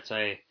best bets.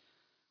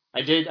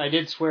 I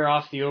did swear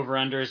off the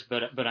over-unders,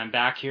 but I'm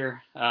back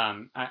here.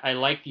 I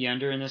like the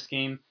under in this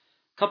game.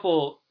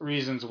 Couple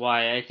reasons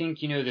why. I think,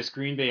 this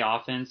Green Bay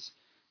offense,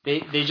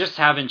 they just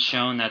haven't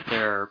shown that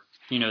they're,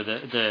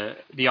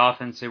 the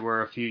offense they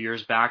were a few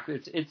years back.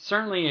 It's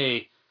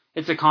certainly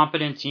a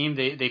competent team.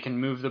 They can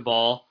move the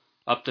ball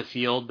up the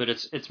field, but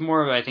it's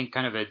more of, I think,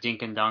 kind of a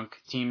dink and dunk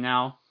team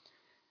now.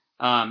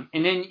 And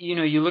then,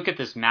 you look at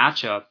this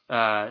matchup,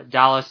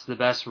 Dallas, the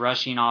best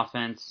rushing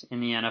offense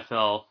in the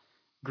NFL,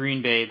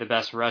 Green Bay, the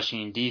best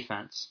rushing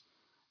defense.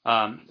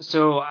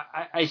 So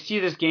I see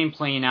this game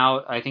playing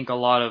out. I think a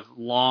lot of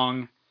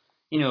long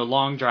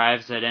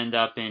drives that end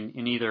up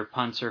in either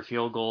punts or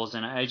field goals.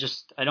 And I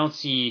don't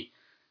see,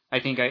 I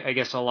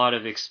guess a lot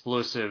of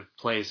explosive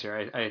plays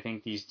here. I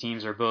think these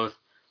teams are both,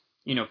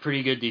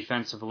 pretty good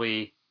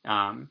defensively,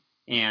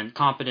 and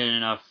competent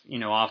enough,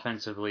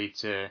 offensively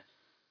to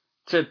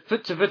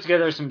put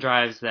together some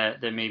drives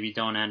that maybe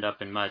don't end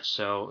up in much.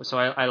 So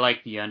I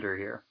like the under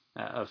here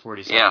of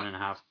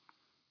 47.5.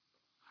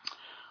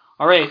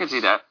 All right. I can see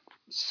that.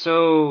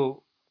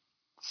 So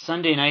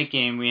Sunday night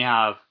game, we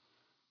have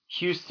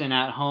Houston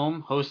at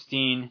home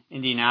hosting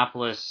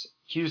Indianapolis.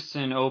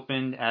 Houston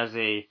opened as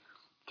a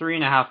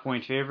 3.5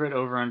 point favorite,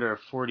 over under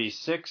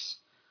 46.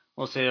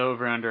 We'll say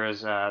over under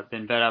has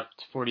been bet up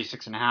to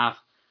 46.5.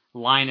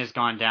 Line has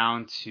gone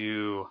down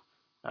to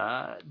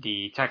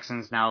the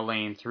Texans now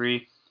laying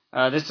 3.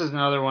 This is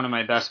another one of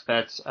my best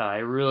bets. I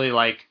really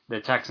like the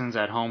Texans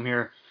at home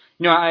here.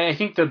 I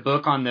think the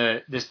book on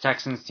this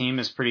Texans team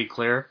is pretty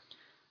clear.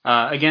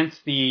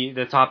 Against the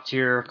top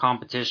tier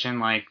competition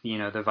like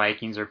the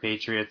Vikings or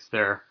Patriots,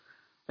 they're,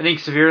 I think,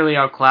 severely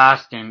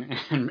outclassed,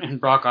 and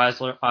Brock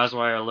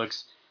Osweiler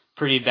looks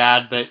pretty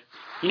bad. But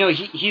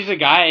he's a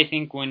guy, I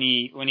think, when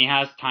he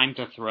has time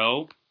to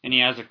throw and he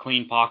has a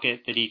clean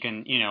pocket that he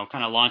can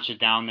kind of launch it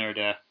down there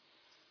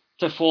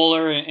to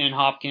Fuller and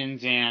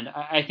Hopkins, and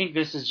I think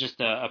this is just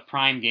a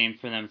prime game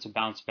for them to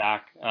bounce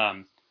back.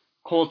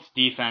 Colts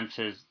defense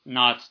has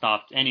not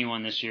stopped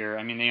anyone this year.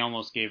 I mean, they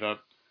almost gave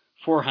up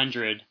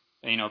 400,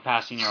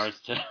 passing yards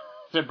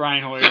to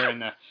Brian Hoyer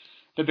and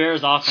the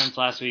Bears offense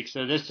last week.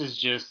 So this is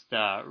just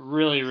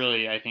really,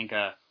 really, I think,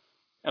 a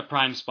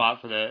prime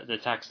spot for the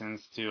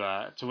Texans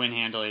to win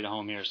handily at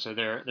home here. So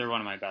they're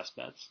one of my best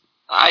bets.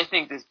 I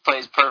think this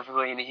plays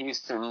perfectly into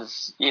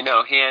Houston's,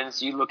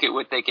 hands. You look at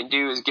what they can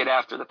do is get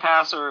after the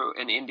passer,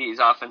 and Indy's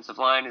offensive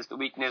line is the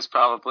weakness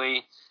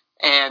probably,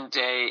 and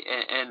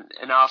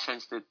an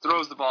offense that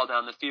throws the ball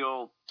down the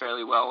field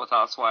fairly well with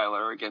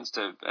Osweiler against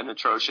an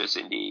atrocious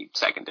Indy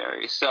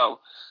secondary. So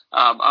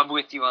I'm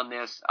with you on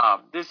this.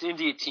 This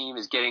Indy team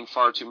is getting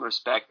far too much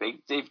respect.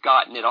 They've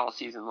gotten it all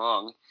season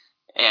long,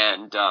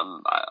 and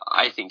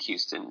I think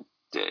Houston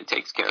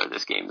takes care of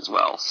this game as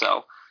well.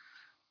 So.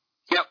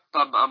 Yep,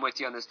 I'm with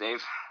you on this,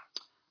 Dave.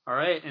 All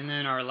right, and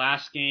then our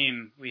last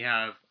game, we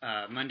have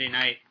Monday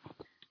night.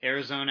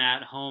 Arizona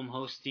at home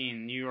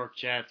hosting New York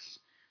Jets.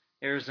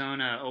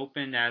 Arizona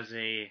opened as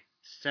a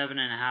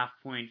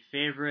 7.5-point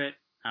favorite,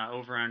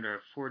 over-under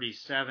of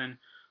 47.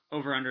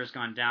 Over-under has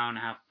gone down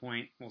a half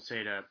point, we'll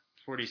say to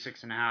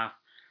 46.5.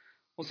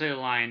 We'll say the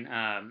line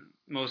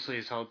mostly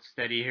is held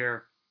steady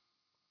here.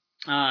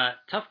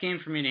 Tough game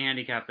for me to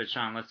handicap, but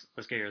Sean,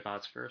 let's get your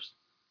thoughts first.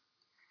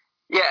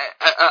 Yeah,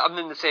 I'm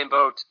in the same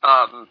boat.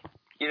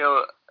 You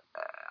know,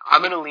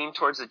 I'm going to lean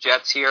towards the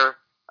Jets here,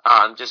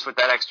 just with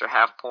that extra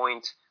half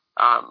point.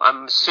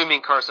 I'm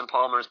assuming Carson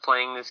Palmer is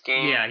playing this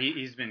game. Yeah,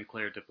 he's been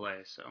cleared to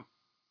play, so.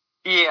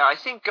 Yeah, I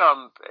think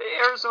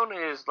Arizona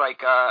is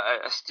like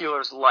a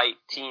Steelers light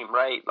team,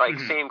 right? Like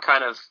same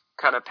kind of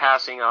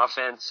passing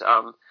offense.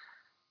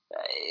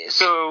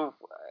 So,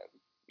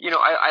 you know,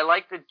 I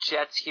like the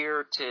Jets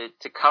here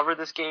to cover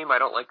this game. I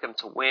don't like them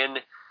to win,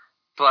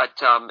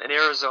 but an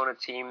Arizona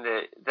team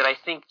that I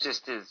think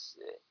just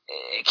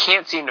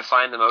can't seem to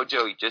find the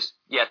mojo just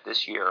yet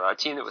this year. A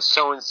team that was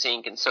so in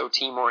sync and so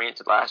team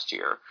oriented last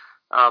year.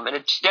 And a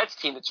Jets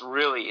team that's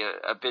really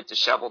a bit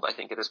disheveled, I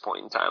think, at this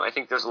point in time. I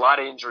think there's a lot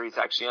of injuries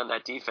actually on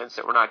that defense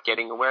that we're not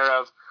getting aware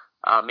of.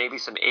 Maybe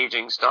some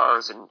aging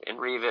stars in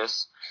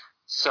Revis.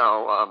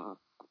 So,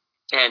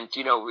 and,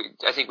 you know,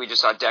 I think we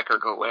just saw Decker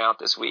go out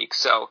this week.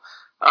 So,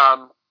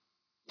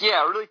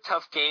 yeah, a really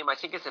tough game. I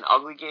think it's an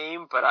ugly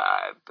game, but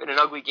in an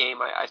ugly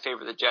game, I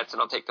favor the Jets,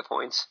 and I'll take the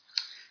points.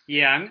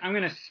 Yeah, I'm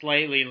going to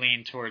slightly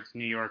lean towards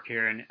New York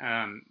here, and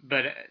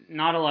but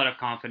not a lot of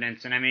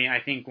confidence. And I mean, I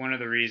think one of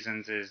the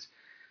reasons is,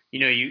 you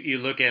know, you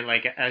look at,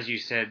 like, as you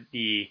said,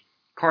 the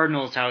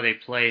Cardinals, how they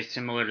play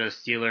similar to the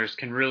Steelers,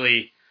 can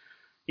really,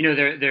 you know,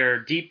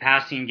 their deep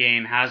passing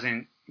game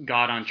hasn't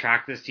got on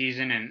track this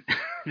season, and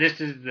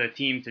this is the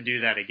team to do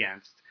that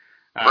against.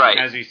 Right.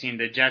 As we've seen,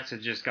 the Jets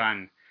have just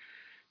gotten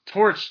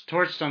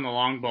torched on the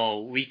long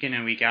ball week in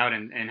and week out,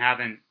 and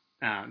haven't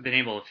been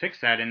able to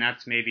fix that, and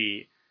that's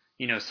maybe,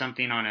 you know,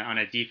 something on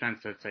a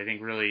defense that's, I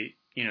think, really,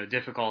 you know,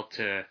 difficult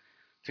to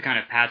kind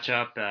of patch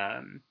up,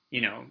 you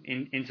know,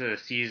 into the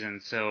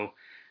season. So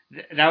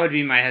that would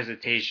be my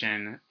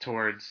hesitation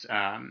towards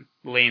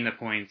laying the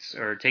points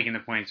or taking the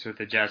points with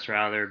the Jets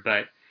rather.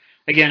 But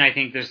again, I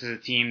think this is a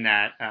team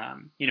that,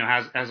 you know,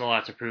 has a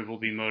lot to prove, will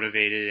be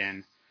motivated,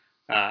 and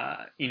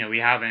you know, we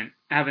haven't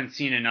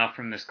seen enough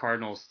from this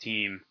Cardinals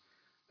team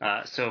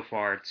so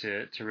far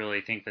to really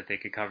think that they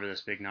could cover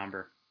this big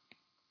number.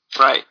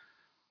 Right.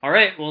 All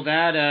right. Well,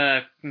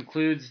 that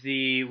concludes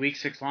the Week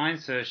 6 line.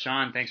 So,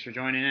 Sean, thanks for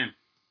joining in.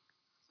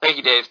 Thank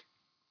you, Dave.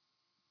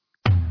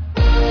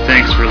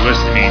 Thanks for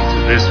listening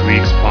to this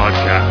week's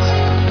podcast.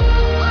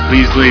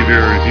 Please leave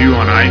your review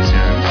on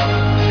iTunes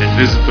and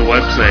visit the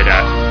website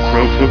at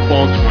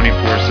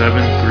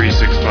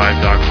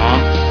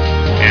profootball247365.com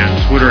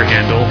and Twitter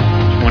handle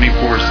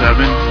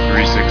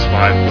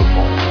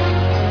 247365football.